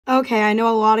Okay, I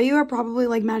know a lot of you are probably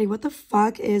like, Maddie, what the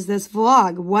fuck is this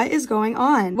vlog? What is going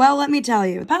on? Well, let me tell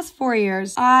you, the past 4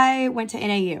 years, I went to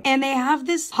NAU and they have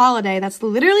this holiday that's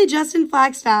literally just in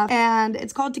Flagstaff and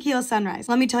it's called Tequila Sunrise.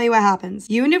 Let me tell you what happens.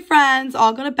 You and your friends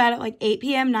all go to bed at like 8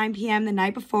 p.m., 9 p.m. the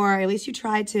night before, at least you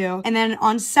try to. And then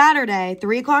on Saturday,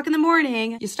 3 o'clock in the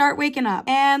morning, you start waking up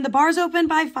and the bar's open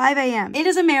by 5 a.m. It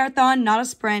is a marathon, not a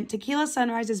sprint. Tequila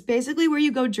Sunrise is basically where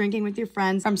you go drinking with your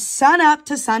friends from sun up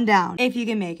to sundown, if you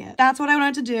can make it. That's what I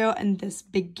wanted to do in this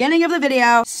beginning of the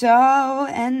video, so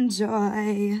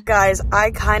enjoy. Guys,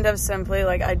 I kind of simply,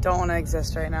 like, I don't want to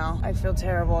exist right now. I feel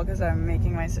terrible because I'm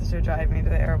making my sister drive me to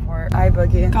the airport. I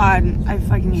boogie. God, I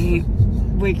fucking hate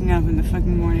waking up in the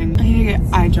fucking morning. I need to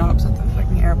get eye drops at the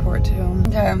fucking airport too.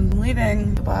 Okay, I'm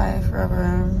leaving. Goodbye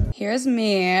forever. Here's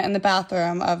me in the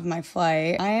bathroom of my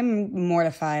flight. I am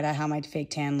mortified at how my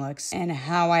fake tan looks and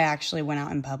how I actually went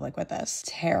out in public with this.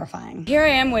 Terrifying. Here I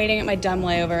am waiting at my dumb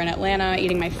layover in Atlanta,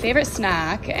 eating my favorite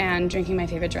snack and drinking my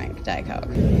favorite drink, Diet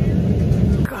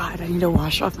Coke. God, I need to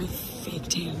wash off my fake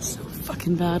tan so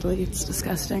fucking badly. It's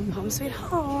disgusting. Home sweet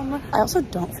home. I also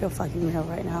don't feel fucking real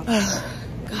right now.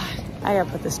 God, I gotta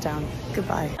put this down.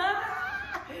 Goodbye.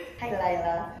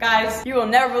 Guys, you will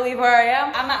never believe where I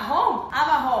am. I'm at home. I'm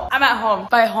at home. I'm at home.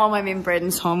 By home, I mean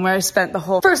Braden's home, where I spent the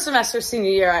whole first semester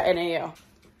senior year at NAU. Yeah!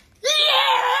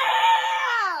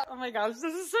 Oh my gosh,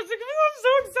 this is such a, I'm so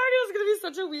excited. It's gonna be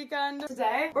such a weekend.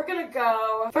 Today, we're gonna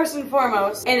go, first and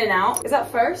foremost, In-N-Out. Is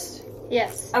that first?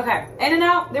 Yes. Okay,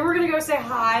 In-N-Out. Then we're gonna go say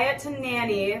hi to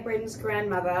Nanny, Braden's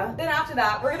grandmother. Then after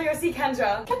that, we're gonna go see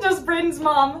Kendra. Kendra's Braden's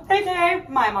mom, aka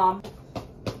my mom.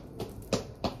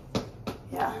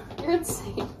 Yeah. You're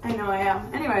insane. I know I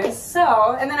am. Anyways,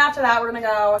 so, and then after that, we're gonna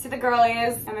go see the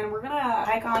girlies, and then we're gonna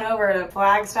hike on over to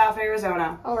Flagstaff,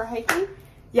 Arizona. Oh, we're hiking?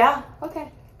 Yeah.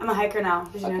 Okay. I'm a hiker now.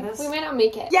 Did you know this? We may not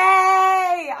make it. Yay!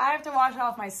 I have to wash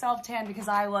off my self-tan because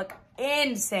I look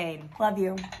insane. Love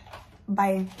you.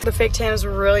 Bye. The fake tan is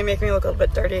really making me look a little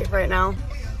bit dirty right now.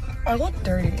 I look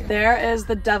dirty. There is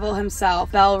the devil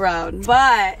himself, Bell Road.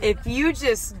 But if you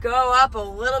just go up a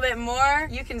little bit more,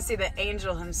 you can see the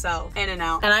angel himself,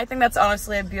 In-N-Out. And I think that's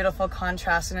honestly a beautiful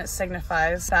contrast, and it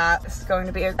signifies that this is going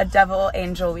to be a devil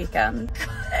angel weekend.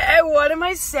 What am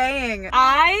I saying?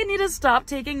 I need to stop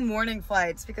taking morning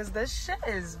flights because this shit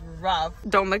is rough.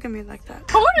 Don't look at me like that.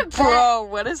 Bro,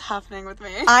 what is happening with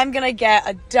me? I'm gonna get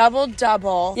a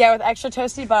double. Yeah, with extra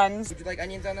toasty buns. Would you like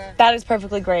onions on that? That is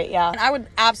perfectly great, yeah. And I would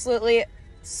absolutely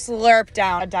slurp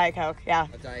down a Diet Coke, yeah.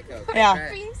 A Diet Coke. Yeah.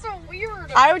 Right. Being so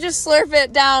weird. I would just slurp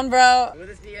it down, bro. Will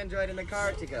this be enjoyed in the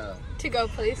car to go? To go,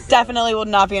 please. Definitely will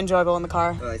not be enjoyable in the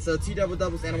car. Alright, so 2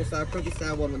 double-doubles, animal style, cookie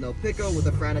style, 1 with no pickle, with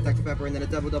a fry and a Dr. Pepper, and then a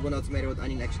double-double no tomato with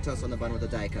onion, extra toast on the bun with a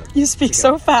Diet Coke. You speak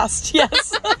so fast,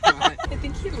 yes. I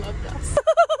think he loved us.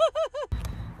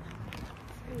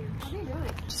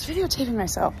 Just videotaping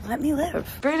myself. Let me live.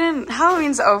 Braden,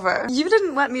 Halloween's over. You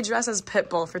didn't let me dress as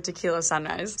Pitbull for Tequila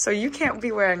Sunrise, so you can't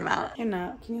be wearing that. You're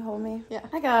not. Can you hold me? Yeah.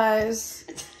 Hi, guys.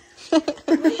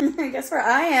 Guess where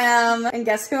I am. And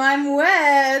guess who I'm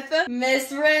with?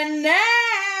 Miss Renee.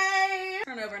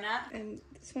 Turn over, Nat. And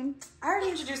this one? I already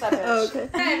introduced that bitch. Oh, okay.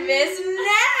 Hi, Miss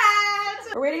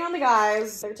Nat. We're waiting on the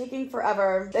guys. They're taking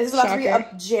forever. This is about to be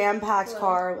a jam-packed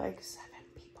car. Like 7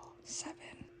 people. 7.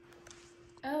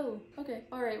 Oh, okay.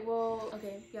 All right. Well,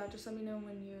 okay. Yeah, just let me know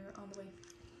when you're on the way.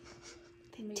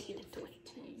 Make it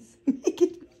 15. Make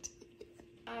it.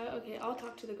 Okay, I'll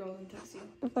talk to the girls and text you.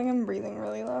 I think I'm breathing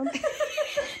really loud.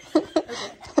 Okay.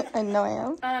 I know I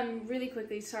am. Really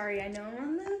quickly, sorry, I know I'm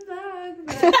on the vlog,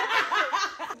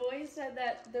 but boys said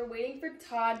that they're waiting for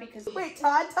Todd because Wait,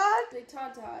 Todd? Like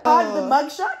Todd. Todd, the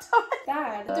mugshot Todd?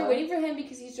 Dad. They're waiting for him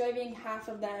because he's driving half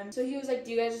of them. So he was like,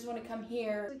 do you guys just want to come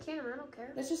here? We can, I don't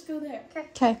care. Let's just go there.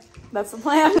 Okay. That's the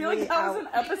plan. I feel like that was an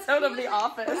episode of The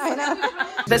Office. I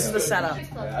know. This is the setup.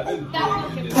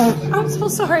 I'm so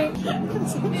sorry.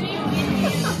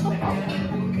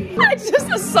 I just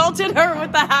assaulted her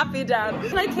with the happy dab.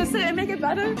 Can I kiss it and make it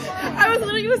better? I was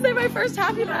literally gonna say my first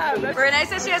happy dab. Renee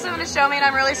says she has something to show me and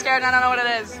I'm really scared and I don't know what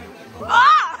it is.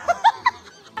 Ah!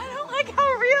 I don't like how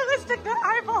realistic the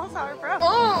eyeballs are, bro.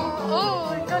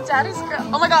 Oh, go daddy's girl.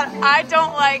 Oh my god, I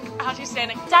don't like how she's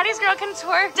standing. Daddy's girl can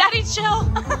twerk. Daddy chill.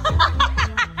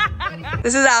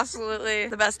 This is absolutely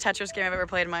the best Tetris game I've ever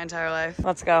played in my entire life.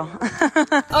 Let's go.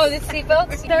 Oh, the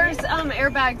seatbelts? There's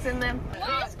airbags in them.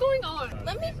 What is going on?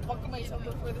 Let me buckle myself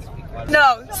before this speaker.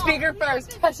 No, speaker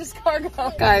first. Precious cargo.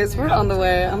 Guys, we're on the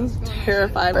way. I'm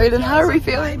terrified. Braden, how are we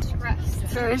feeling?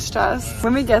 Very stressed.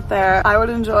 When we get there, I would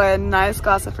enjoy a nice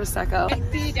glass of Prosecco.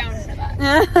 I'd be down for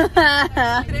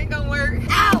that. It ain't gonna work.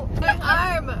 Ow! My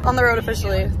arm! On the road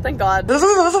officially. Thank God.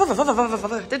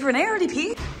 Did Renee already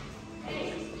pee?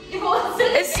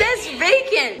 It says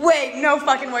vacant. Wait, no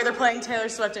fucking way they're playing Taylor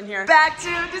Swift in here. Back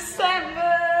to December.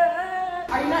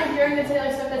 Are you not hearing the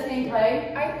Taylor Swift that's being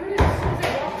played? I heard it as soon as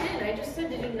I walked in. I just said,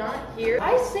 did you not hear?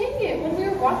 I sang it when we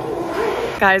were walking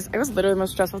through. Guys, it was literally the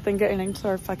most stressful thing getting into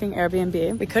our fucking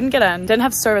Airbnb. We couldn't get in, didn't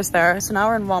have service there, so now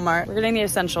we're in Walmart. We're getting the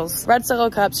essentials. Red Solo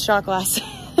cups, shot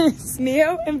glasses,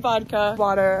 Neo and vodka,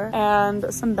 water,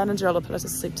 and some Benadryl to put us to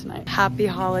sleep tonight. Happy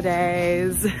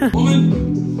holidays.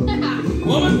 Woman!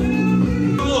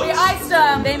 We iced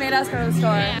them. They made us go to the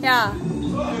store. Yeah.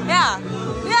 Yeah.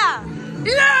 Yeah.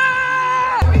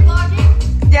 Yeah! Are we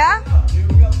vlogging? Yeah?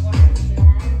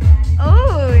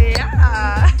 Oh,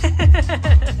 yeah.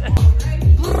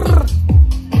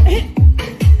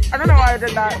 I don't know why I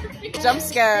did that. Jump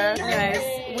scare. Anyways,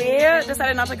 we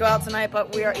decided not to go out tonight,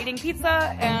 but we are eating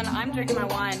pizza and I'm drinking my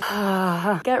wine.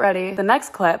 Get ready. The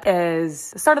next clip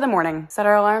is the start of the morning. Set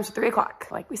our alarms for 3 o'clock,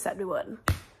 like we said we would.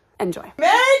 Enjoy.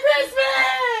 Merry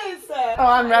Christmas! Oh,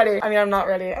 I'm ready. I mean, I'm not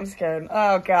ready. I'm scared.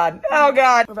 Oh, God. Oh,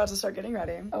 God. We're about to start getting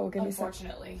ready. Oh, give me some.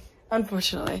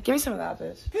 Unfortunately. Give me some of that,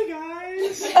 bitch. Hey,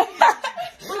 guys. Hey,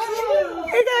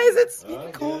 guys. It's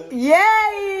cool.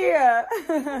 Yay!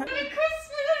 Merry Christmas!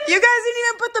 You guys didn't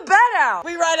even put the bed out.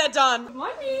 We ride at dawn. Good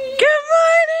morning. Good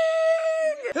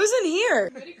morning. Who's in here?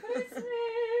 Merry Christmas.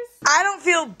 I don't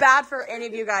feel bad for any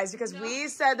of you guys because we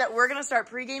said that we're gonna start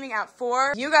pre-gaming at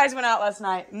 4. You guys went out last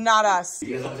night, not us.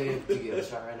 You guys want to take a tequila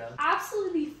shot right now?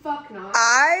 Absolutely fuck not.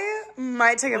 I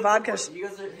might take a vodka. You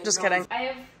guys are Just kidding. I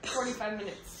have 45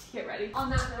 minutes. Get ready. On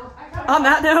that note, On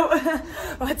that note,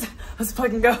 let's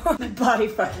fucking go. My body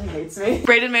fucking hates me.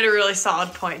 Brayden made a really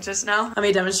solid point just now. Let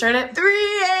me demonstrate it.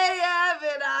 3 a.m.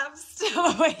 and I'm still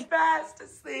awake, fast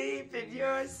asleep in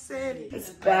your city. It's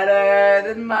better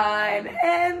than mine,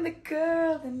 and the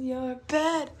girl in your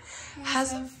bed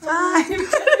has a fine.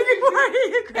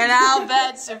 And I'll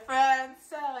bet your friends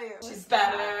tell you she's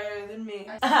better than me.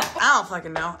 I don't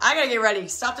fucking know. I gotta get ready.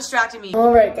 Stop distracting me.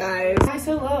 All right, guys. Why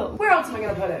so low? Where else am I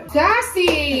gonna put it?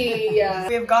 Sassy!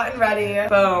 We have gotten ready.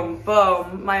 Boom,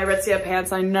 boom. My Aritzia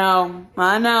pants, I know.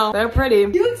 They're pretty.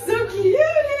 You look so cute!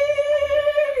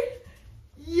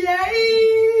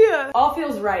 Yay! All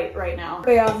feels right now.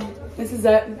 But yeah, this is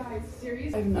it.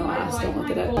 I have no ass, don't look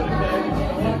at it.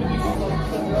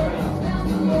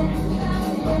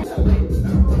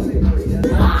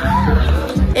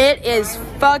 It is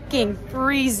fucking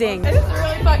freezing. It is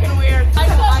really fucking weird.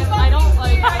 I don't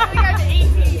like, I think I'm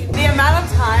 18. The amount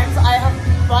of times I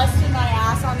have busted my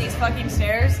ass on these fucking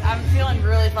stairs, I'm feeling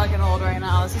really fucking old right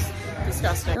now. This is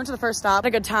disgusting. We went to the first stop,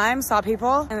 had a good time, saw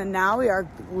people, and then now we are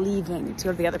leaving to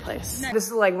go to the other place. This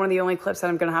is like one of the only clips that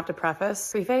I'm gonna have to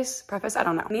preface. Preface? I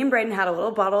don't know. Me and Brayden had a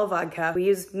little bottle of vodka. We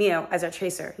used Mio as our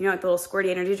chaser. You know, like the little squirty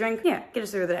energy drink? Yeah, get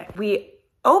us through the day. We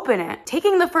open it,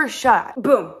 taking the first shot,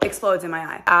 boom, explodes in my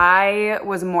eye. I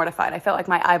was mortified. I felt like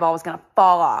my eyeball was gonna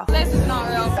fall off. This is not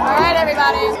real. All right,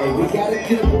 everybody. We got a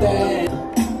good thing.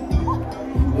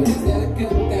 But is that a good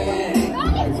thing?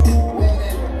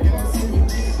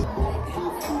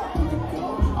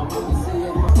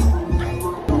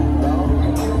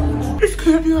 This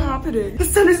can't be happening. The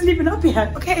sun isn't even up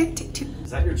yet. Okay, take 2.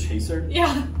 Is that your chaser?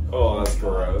 Yeah. Oh, that's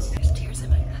gross. There's tears in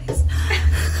my eyes.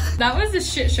 That was a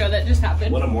shit show that just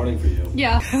happened. What a morning for you.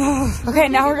 Yeah. Okay,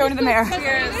 now we're going to the mayor.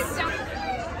 Cheers.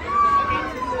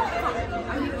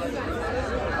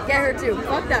 Get her too.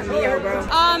 Fuck that Mio, bro.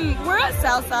 We're at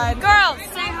Southside. Girls,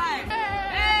 say hi.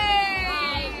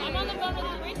 Hey! I'm on the phone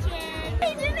with Richard.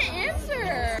 He didn't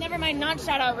answer. Never mind, not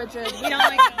shout out Richard. We don't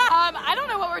like him. I don't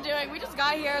know what we're doing. We just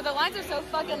got here. The lines are so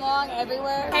fucking long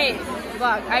everywhere. Hey,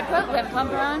 vlog. I put lip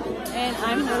plumper on, and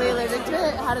I'm really allergic to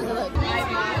it. How does it look?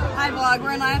 Hi vlog,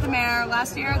 we're in line at the mayor.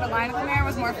 Last year, the line at the mayor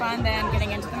was more fun than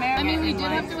getting into the mayor. I mean, we did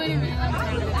have to wait a really long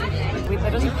time to get to it. We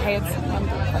literally paid some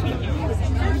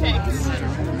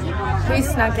We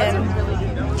snuck in.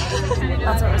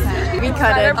 That's what we're saying. We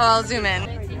cut it. Oh, I'll zoom in.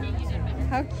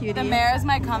 How cute. The mayor is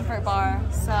my comfort bar,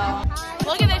 so.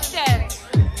 Look at this shit.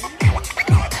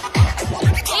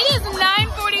 It is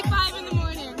 9:45 in the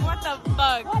morning. What the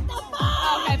fuck? What the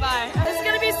fuck? Okay, bye. This is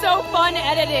gonna be so fun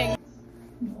editing.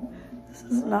 This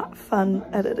is not fun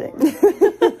editing.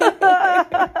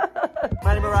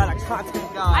 Madi Marotta,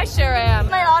 content god. I sure am.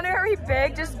 My honorary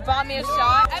big just bought me a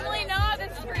shot. Emily, no,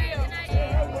 this is for you.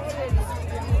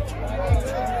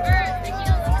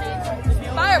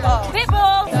 Fireball.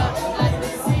 Pitbull.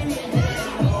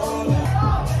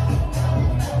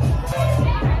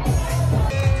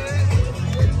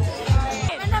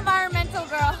 I'm an environmental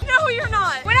girl. No, you're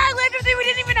not. When I lived with you, we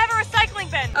didn't even have a recycling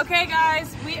bin. Okay,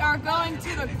 guys, we are going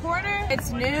to the corner.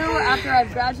 It's new after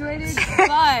I've graduated,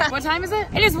 but what time is it?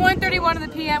 It is 1:31 in the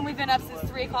PM. We've been up since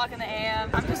 3 o'clock in the AM.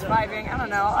 I'm just vibing. I don't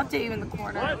know. I'll update you in the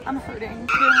corner. I'm hurting.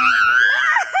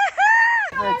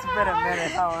 It's been a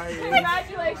minute. How are you?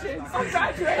 Congratulations. I'm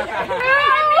graduating.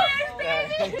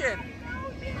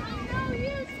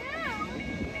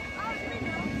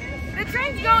 The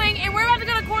train's going and we're about to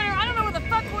go to the corner. I don't know where the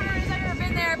fuck corner is. I've never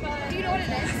been there, but do you know what it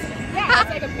is? Yeah, it's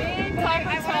like a big type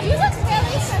of town. You look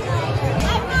really familiar.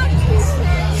 I'm not too sure.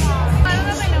 I don't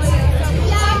know if I know you.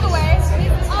 Yeah.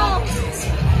 Oh.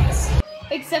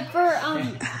 Except for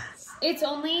it's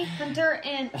only Hunter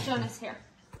and Jonas here,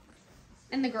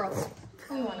 and the girls.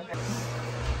 We want to go.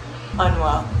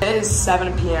 Unwell. It is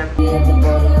 7 p.m.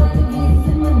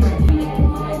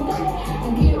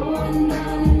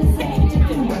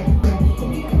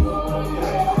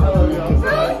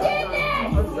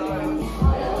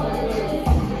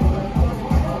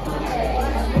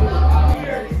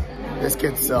 This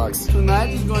kid sucks. Tonight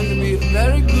is going to be a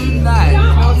very good night.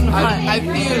 I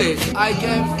feel it. I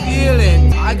can feel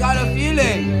it. I got a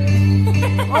feeling.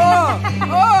 Oh!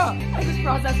 I just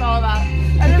processed all of that.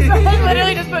 I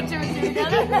literally just put 2 and 2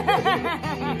 together.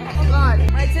 Oh god,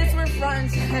 my tits were front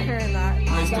and center in that.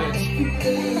 Nice tits.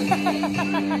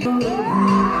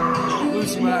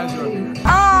 Who's my eyes right here?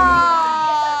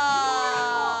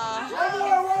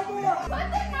 Put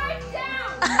the knife down.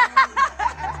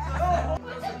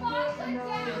 Put the vodka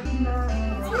down.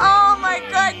 Oh my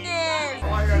goodness!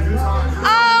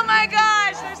 Oh my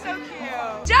gosh, they're so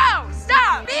cute. Joe,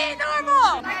 stop! Be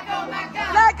normal!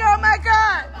 Let go, my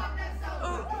God!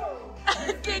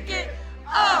 Kick it.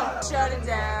 Oh, shut it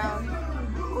down.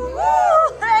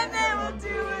 Woo! And then we'll do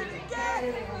it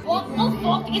again. What the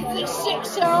fuck is this shit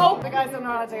show? The guys don't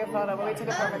know how to take a photo, but we took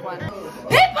a perfect one.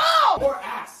 People! More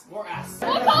ass. More ass.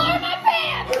 What color are my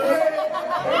pants?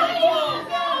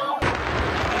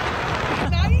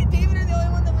 Maggie and David are the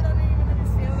only one that would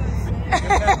understand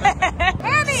this.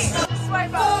 Andy!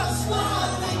 Swipe up.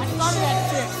 I thought of that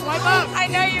shit. Swipe up. I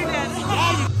know you did.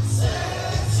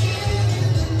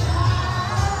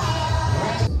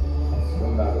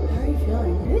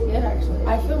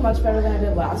 I feel much better than I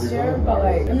did last year, but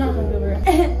like, I'm not hungover.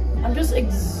 I'm just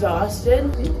exhausted.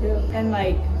 Me too. And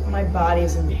like, my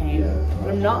body's in pain. But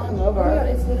I'm not hungover. Oh my God,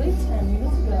 it's literally 10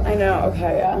 minutes ago. I know,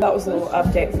 okay, yeah. That was a little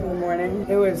update for the morning.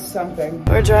 It was something.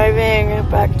 We're driving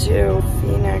back to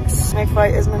Phoenix. My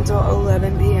flight isn't until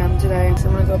 11 p.m. today. So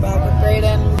I'm gonna go back with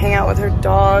Brayden, hang out with her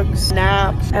dogs,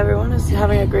 nap. Everyone is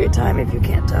having a great time if you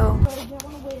can't tell.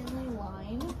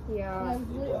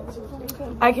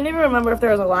 I can't even remember if there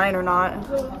was a line or not.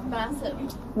 Massive.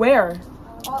 Where?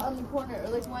 On the corner,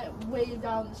 like went way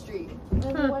down the street.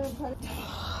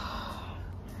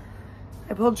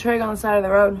 I pulled Trig on the side of the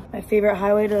road. My favorite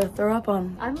highway to throw up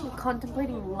on. I'm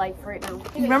contemplating life right now.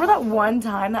 You remember that one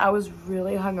time that I was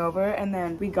really hungover and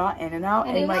then we got in and out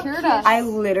and like cured us. I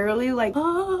literally like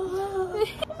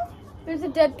There's a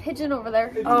dead pigeon over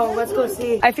there. oh, let's go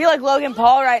see. I feel like Logan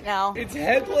Paul right now. It's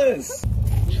headless.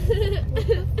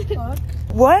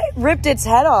 What ripped its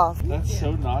head off? That's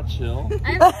so not chill.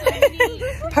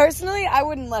 Personally, I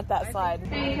wouldn't let that slide.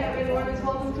 Main cabin 1 is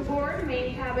welcome to board.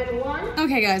 Main cabin 1.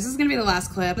 Okay guys, this is gonna be the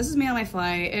last clip. This is me on my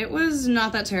flight. It was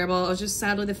not that terrible. It was just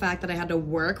sadly the fact that I had to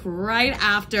work right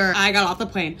after I got off the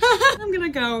plane. I'm gonna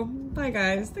go. Bye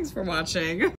guys, thanks for watching.